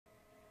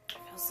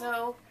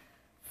so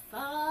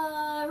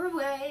far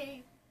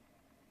away.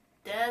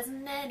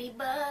 Doesn't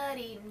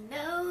anybody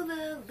know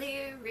the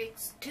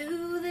lyrics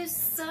to this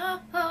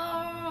song?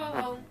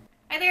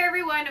 Hi there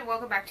everyone, and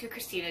welcome back to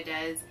Christina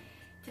Does.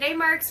 Today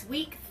marks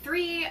week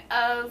 3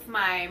 of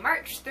my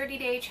March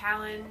 30-day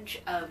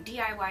challenge of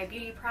DIY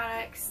beauty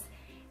products,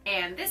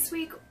 and this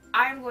week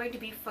I'm going to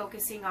be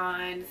focusing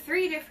on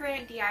 3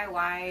 different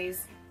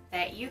DIYs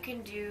that you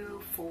can do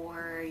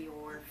for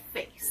your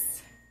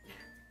face.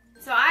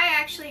 So I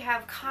actually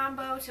have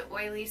combo to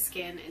oily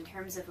skin in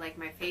terms of like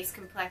my face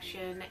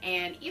complexion,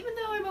 and even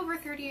though I'm over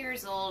 30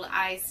 years old,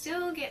 I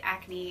still get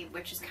acne,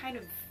 which is kind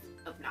of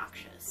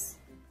obnoxious,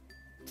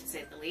 to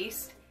say the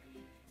least.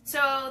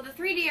 So the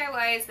 3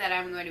 DIYs that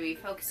I'm going to be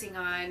focusing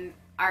on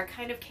are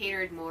kind of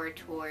catered more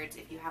towards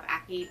if you have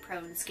acne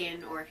prone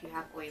skin or if you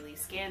have oily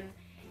skin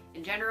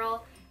in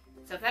general.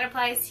 So if that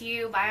applies to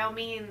you, by all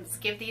means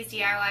give these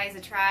DIYs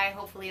a try.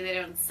 Hopefully they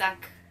don't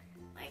suck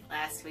like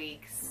last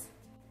week's.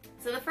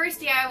 So the first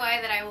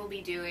DIY that I will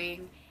be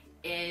doing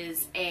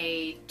is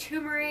a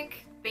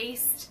turmeric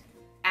based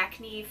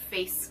acne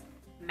face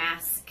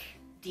mask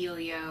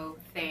dealio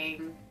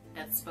thing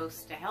that's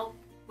supposed to help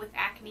with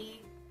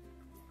acne.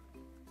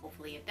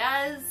 Hopefully it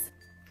does.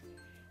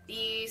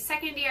 The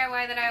second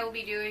DIY that I will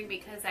be doing,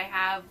 because I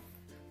have,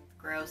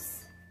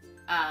 gross,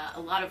 a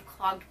lot of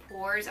clogged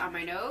pores on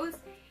my nose,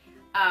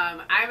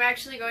 I'm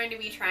actually going to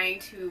be trying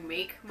to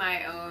make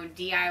my own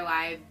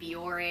DIY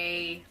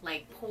Biore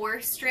like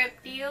pore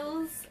strip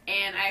deals,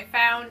 and I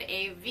found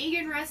a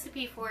vegan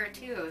recipe for it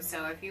too.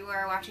 So if you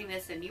are watching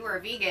this and you are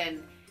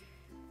vegan,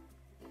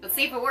 let's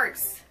see if it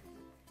works.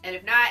 And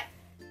if not,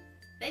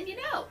 then you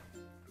know.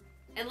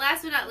 And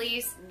last but not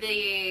least,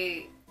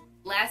 the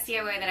last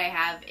DIY that I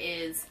have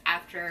is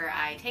after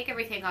I take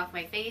everything off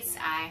my face,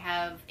 I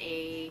have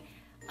a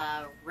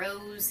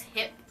rose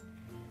hip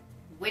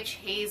witch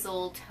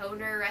hazel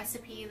toner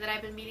recipe that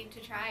I've been meaning to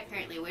try.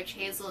 Apparently witch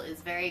hazel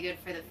is very good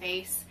for the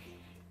face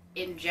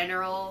in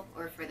general,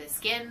 or for the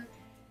skin.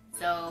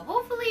 So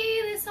hopefully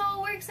this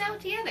all works out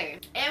together.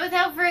 And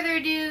without further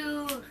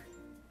ado,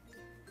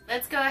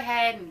 let's go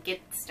ahead and get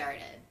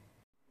started.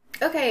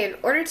 Okay, in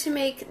order to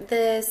make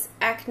this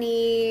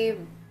acne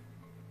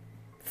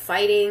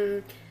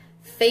fighting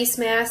face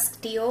mask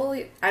deal,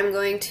 I'm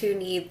going to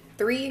need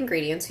 3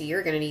 ingredients, so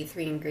you're going to need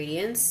 3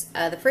 ingredients.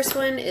 The first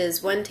one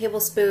is 1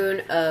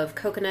 tablespoon of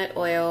coconut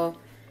oil,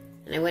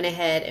 and I went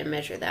ahead and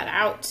measured that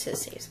out to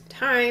save some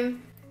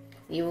time.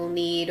 You will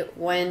need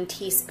 1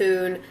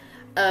 teaspoon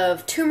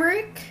of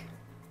turmeric.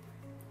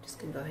 Just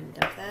going to go ahead and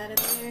dump that in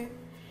there.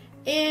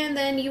 And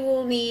then you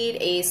will need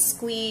a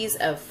squeeze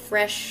of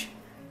fresh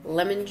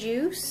lemon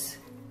juice.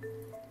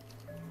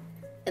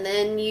 And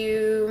then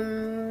you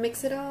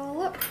mix it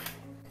all up.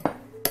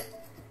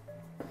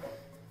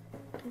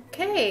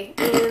 Okay,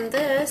 and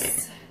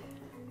this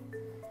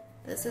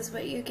is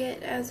what you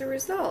get as a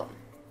result.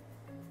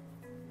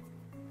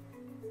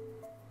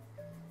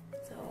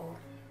 So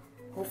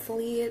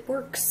hopefully it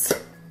works.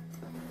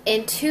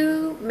 And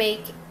to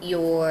make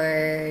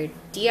your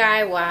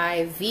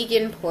DIY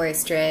vegan pore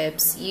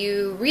strips,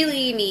 you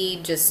really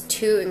need just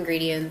 2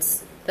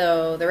 ingredients,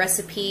 though the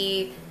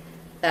recipe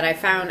that I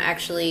found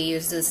actually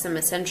uses some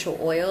essential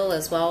oil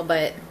as well,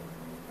 but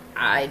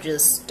I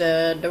just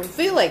don't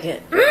feel like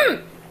it.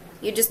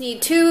 You just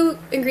need 2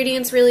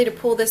 ingredients really to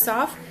pull this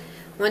off.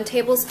 1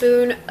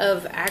 tablespoon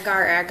of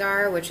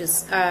agar-agar, which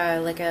is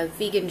like a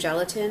vegan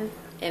gelatin,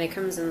 and it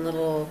comes in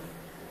little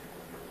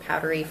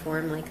powdery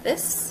form like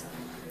this.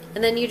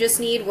 And then you just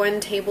need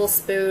 1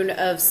 tablespoon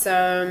of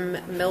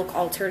some milk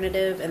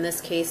alternative. In this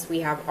case,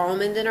 we have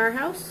almond in our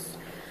house.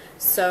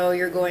 So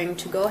you're going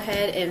to go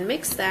ahead and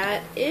mix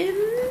that in,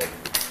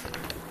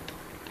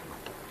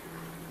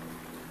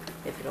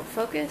 if it'll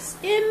focus,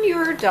 in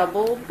your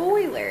double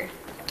boiler.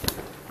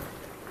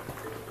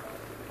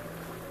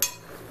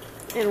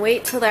 And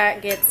wait till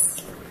that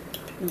gets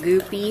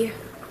goopy.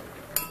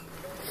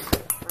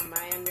 From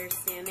my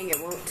understanding, it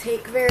won't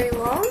take very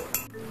long.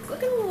 It's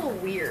looking a little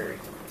weird,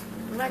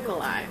 I'm not gonna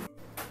lie.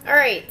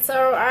 Alright,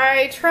 so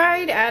I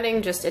tried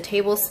adding just a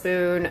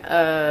tablespoon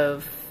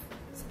of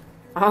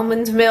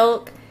almond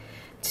milk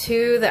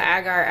to the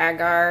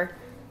agar-agar,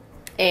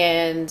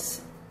 and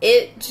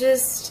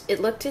it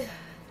looked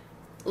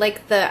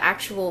like the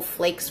actual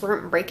flakes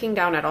weren't breaking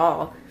down at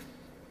all.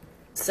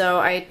 So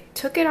I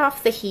took it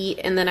off the heat,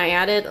 and then I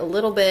added a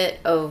little bit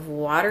of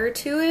water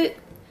to it,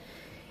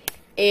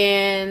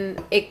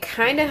 and it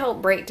kind of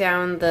helped break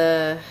down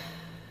the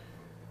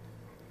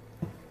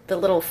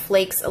little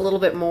flakes a little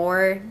bit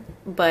more,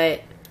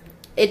 but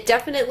it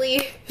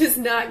definitely is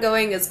not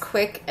going as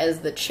quick as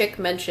the chick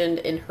mentioned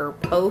in her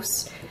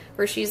post,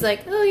 where she's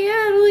like, oh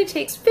yeah, it only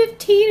takes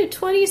 15 to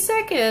 20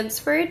 seconds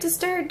for it to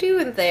start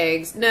doing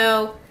things.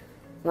 No,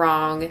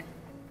 wrong,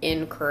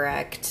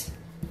 incorrect.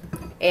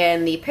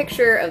 And the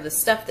picture of the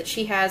stuff that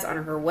she has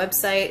on her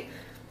website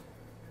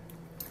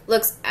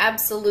looks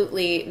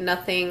absolutely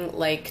nothing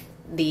like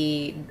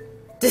the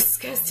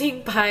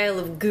disgusting pile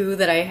of goo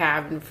that I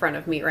have in front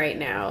of me right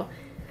now.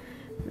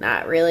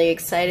 Not really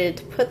excited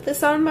to put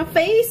this on my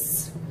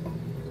face.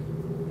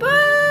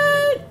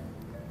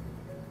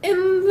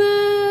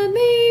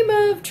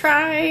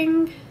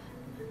 trying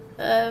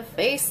a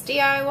face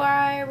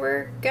DIY.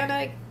 We're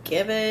gonna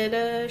give it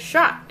a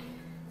shot.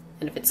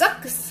 And if it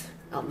sucks,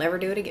 I'll never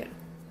do it again.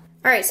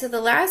 Alright, so the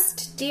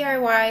last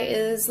DIY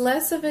is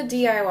less of a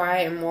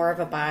DIY and more of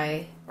a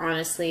buy,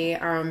 honestly.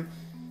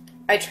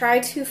 I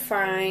tried to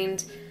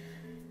find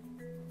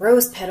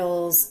rose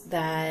petals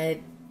that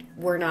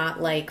were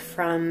not like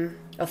from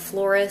a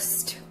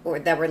florist or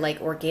that were like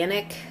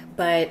organic,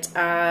 but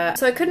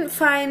so I couldn't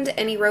find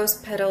any rose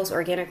petals,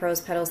 organic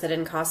rose petals that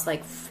didn't cost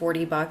like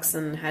 40 bucks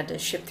and had to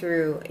ship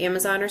through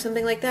Amazon or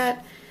something like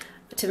that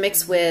to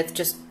mix with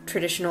just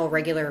traditional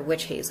regular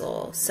witch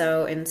hazel.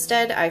 So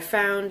instead I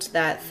found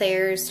that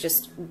Thayer's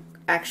just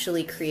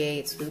actually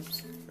creates,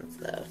 oops, that's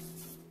the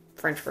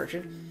French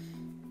version,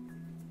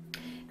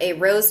 a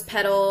rose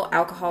petal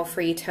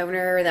alcohol-free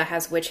toner that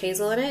has witch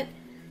hazel in it.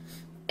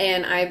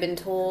 And I've been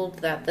told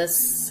that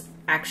this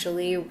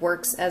actually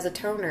works as a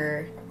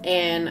toner.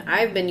 And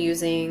I've been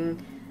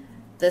using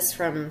this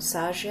from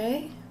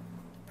Sage,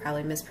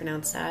 probably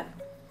mispronounced that.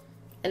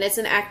 And it's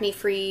an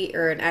acne-free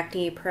or an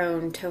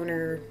acne-prone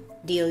toner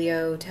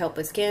dealio to help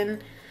with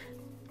skin.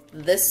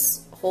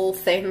 This whole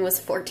thing was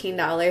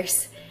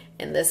 $14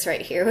 and this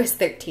right here was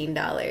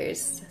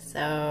 $13.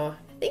 So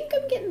I think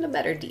I'm getting a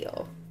better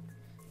deal.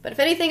 But if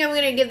anything, I'm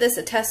going to give this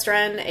a test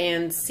run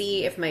and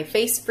see if my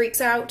face freaks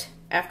out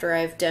after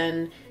I've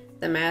done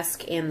the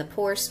mask and the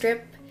pore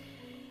strip.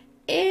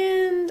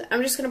 And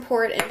I'm just going to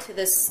pour it into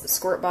this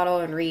squirt bottle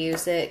and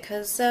reuse it,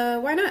 because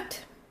why not?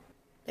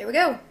 There we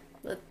go.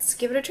 Let's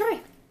give it a try.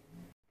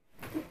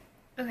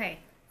 Okay,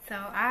 so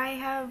I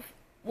have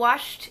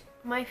washed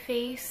my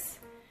face,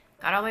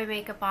 got all my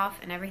makeup off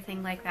and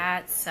everything like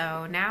that.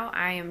 So now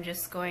I am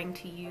just going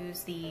to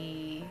use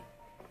the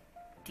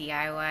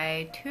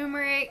DIY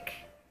turmeric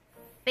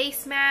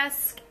face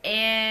mask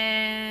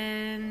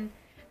and,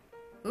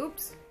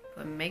 oops,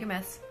 make a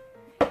mess,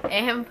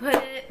 and put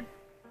it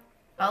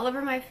all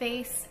over my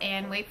face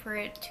and wait for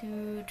it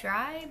to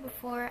dry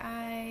before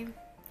I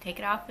take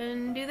it off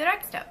and do the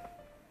next step.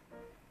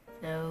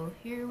 So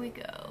here we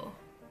go.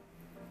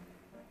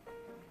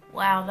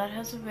 Wow, that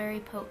has a very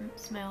potent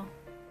smell.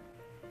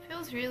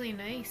 Feels really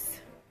nice.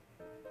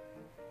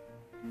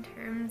 In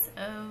terms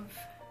of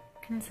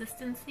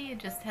consistency, it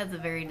just has a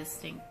very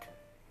distinct,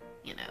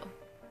 you know,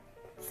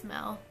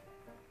 smell.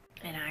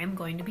 And I'm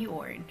going to be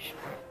orange.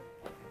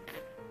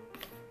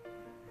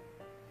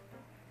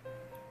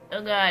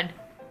 Oh god.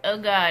 Oh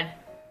god.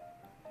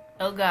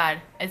 Oh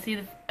god. I see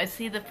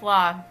the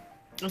flaw.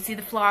 I see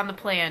the flaw in the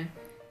plan.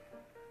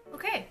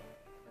 Okay.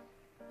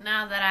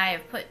 Now that I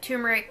have put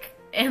turmeric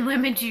and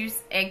lemon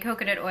juice and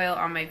coconut oil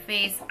on my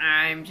face,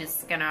 I'm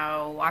just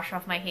gonna wash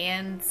off my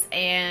hands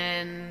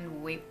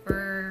and wait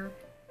for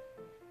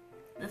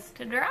this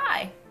to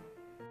dry.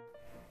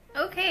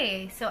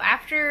 Okay, so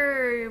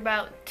after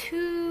about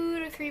 2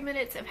 to 3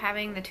 minutes of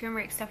having the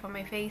turmeric stuff on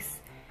my face,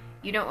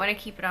 you don't want to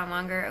keep it on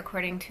longer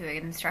according to the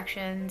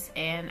instructions,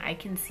 and I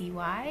can see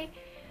why.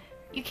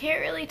 You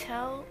can't really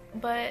tell,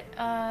 but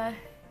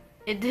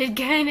it did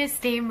kind of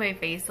stain my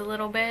face a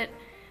little bit,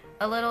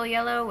 a little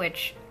yellow,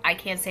 which I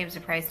can't say I'm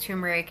surprised.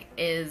 Turmeric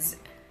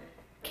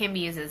can be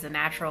used as a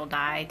natural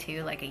dye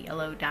too, like a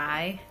yellow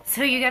dye,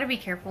 so you gotta be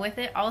careful with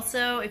it.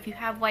 Also, if you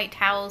have white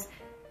towels,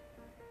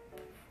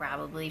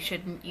 probably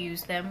shouldn't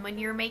use them when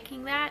you're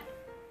making that.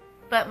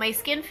 But my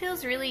skin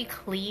feels really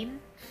clean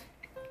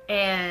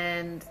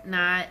and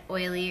not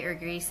oily or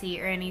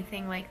greasy or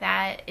anything like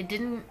that. It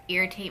didn't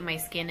irritate my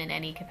skin in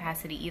any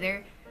capacity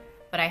either,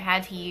 but I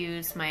had to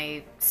use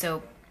my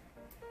soap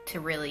to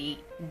really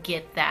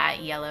get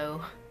that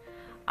yellow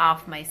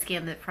off my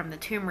skin from the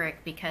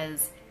turmeric,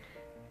 because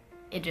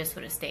it just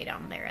would have stayed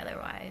on there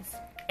otherwise.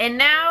 And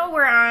now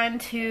we're on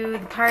to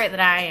the part that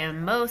I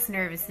am most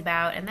nervous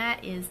about, and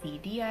that is the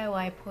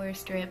DIY pore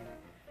strip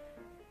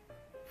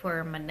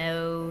for my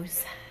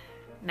nose.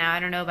 Now, I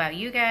don't know about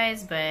you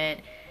guys, but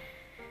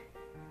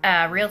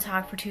real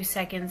talk for 2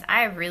 seconds,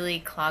 I have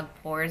really clogged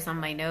pores on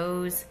my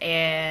nose,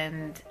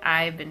 and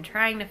I've been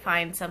trying to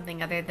find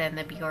something other than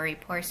the Biore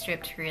pore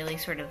strip to really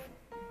sort of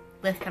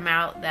lift them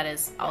out that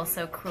is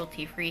also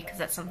cruelty-free, because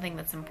that's something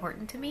that's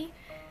important to me.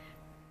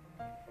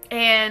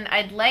 And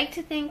I'd like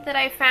to think that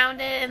I found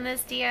it in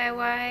this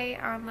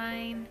DIY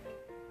online,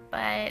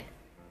 but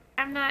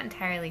I'm not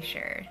entirely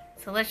sure.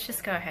 So let's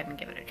just go ahead and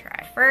give it a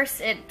try.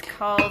 First, it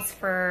calls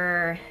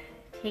for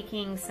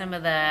taking some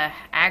of the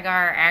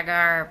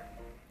agar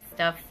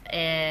stuff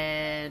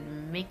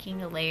and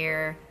making a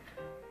layer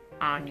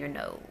on your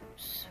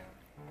nose.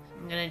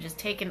 I'm gonna just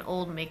take an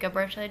old makeup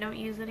brush I don't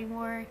use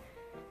anymore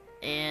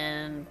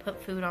and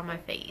put food on my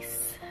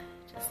face,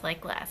 just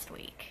like last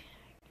week.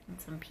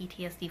 Some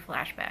PTSD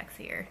flashbacks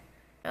here.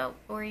 Oh,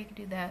 or you can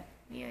do that.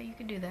 Yeah, you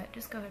can do that.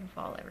 Just go ahead and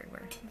fall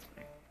everywhere. That's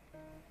fine.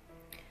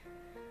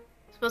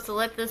 I'm supposed to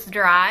let this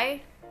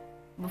dry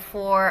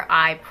before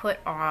I put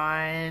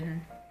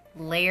on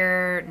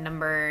layer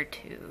number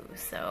 2.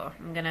 So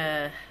I'm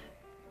gonna,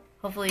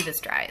 hopefully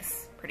this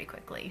dries pretty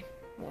quickly.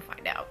 We'll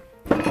find out.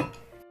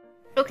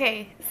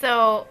 Okay,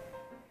 so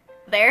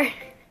there.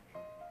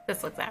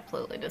 This looks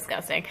absolutely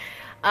disgusting.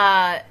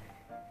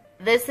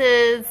 This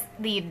is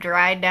the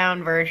dried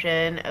down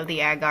version of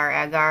the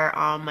agar-agar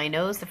on my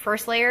nose, the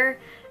first layer.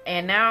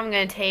 And now I'm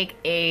going to take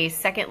a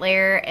second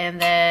layer,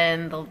 and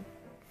then the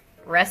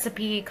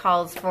recipe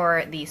calls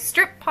for the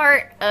strip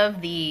part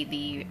of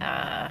the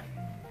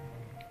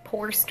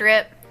pore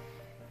strip.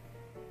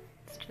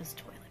 It's just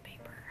toilet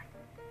paper.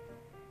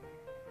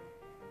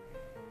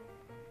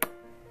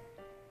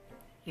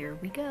 Here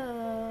we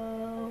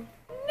go.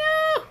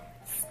 No!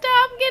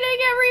 Stop getting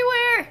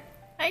everywhere!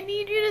 I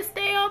need you to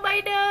stay on my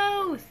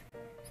nose!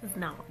 This is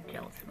not what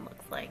gelatin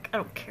looks like. I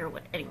don't care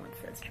what anyone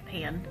says,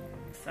 Japan.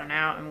 So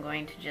now I'm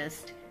going to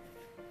just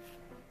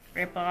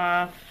rip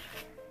off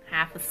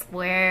half a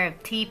square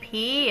of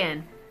TP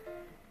and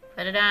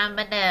put it on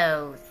my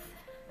nose.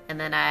 And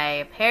then I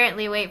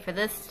apparently wait for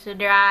this to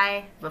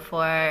dry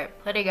before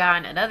putting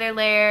on another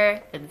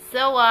layer, and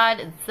so on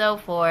and so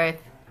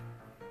forth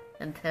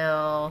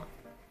until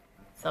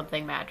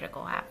something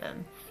magical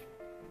happens.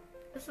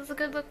 This is a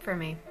good look for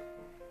me.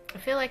 I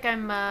feel like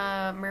I'm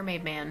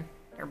Mermaid Man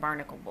or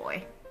Barnacle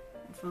Boy.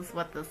 This is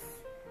what this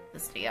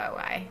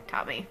DIY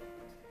taught me.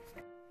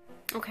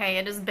 Okay,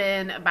 it has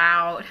been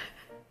about,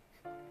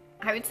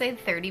 I would say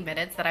 30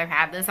 minutes that I've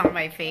had this on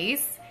my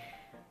face,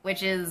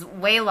 which is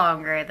way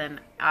longer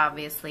than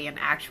obviously an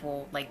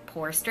actual like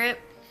pore strip.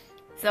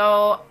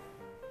 So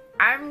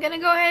I'm gonna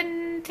go ahead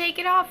and take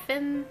it off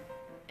and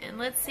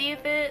let's see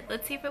if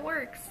it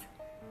works.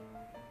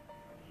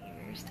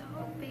 Here's to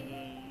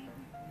hoping.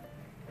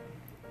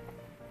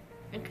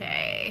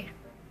 Okay.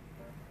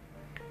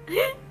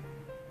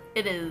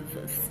 It is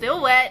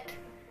still wet,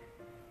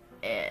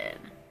 and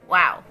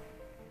wow.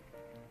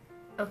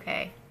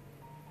 Okay.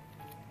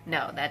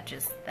 No, that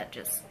just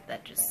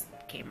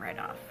came right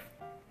off.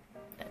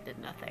 That did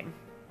nothing.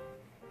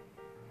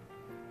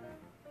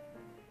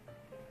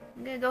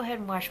 I'm gonna go ahead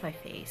and wash my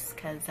face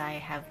because I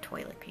have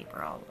toilet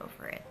paper all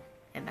over it,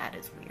 and that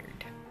is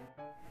weird.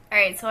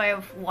 Alright, so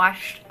I've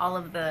washed all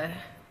of the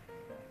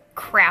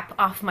crap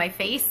off my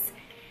face.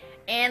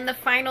 And the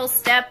final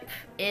step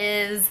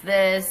is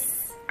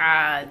this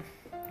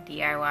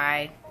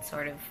DIY,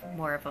 sort of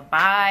more of a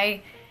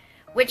buy,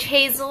 Witch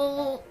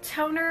Hazel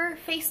toner,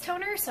 face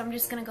toner. So I'm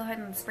just gonna go ahead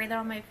and spray that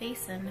on my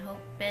face and hope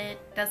it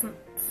doesn't,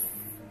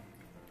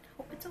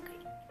 hope it's okay.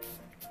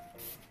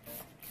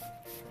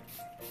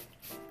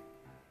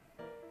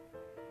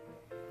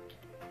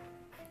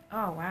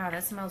 Oh wow,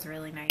 that smells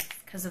really nice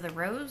because of the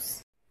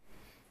rose.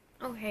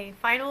 Okay,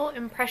 final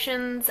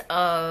impressions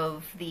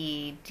of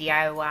the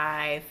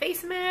DIY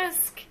face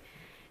mask,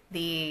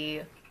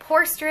 the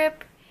pore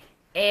strip,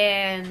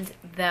 and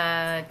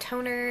the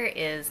toner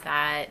is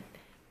that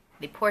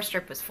the pore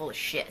strip was full of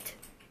shit.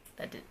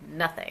 That did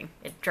nothing.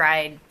 It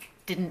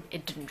didn't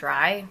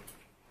dry.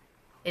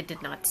 It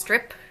did not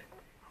strip.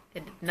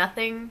 It did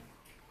nothing.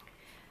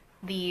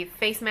 The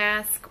face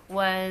mask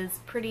was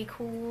pretty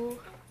cool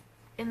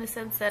in the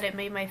sense that it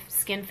made my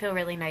skin feel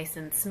really nice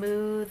and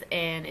smooth,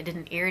 and it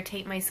didn't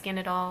irritate my skin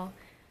at all.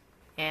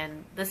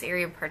 And this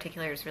area in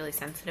particular is really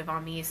sensitive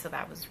on me, so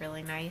that was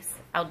really nice.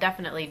 I'll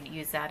definitely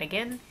use that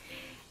again.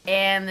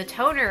 And the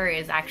toner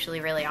is actually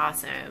really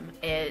awesome.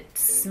 It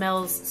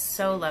smells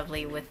so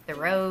lovely with the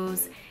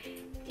rose,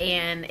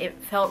 and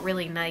it felt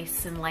really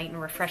nice and light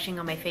and refreshing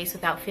on my face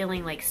without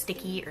feeling like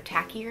sticky or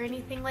tacky or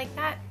anything like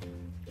that.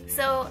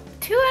 So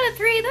 2 out of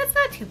 3, that's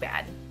not too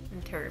bad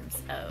in terms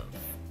of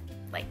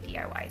like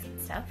DIYs and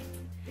stuff.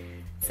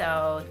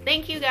 So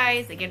thank you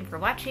guys again for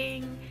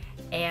watching,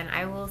 and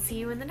I will see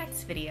you in the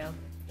next video.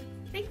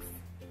 Thanks!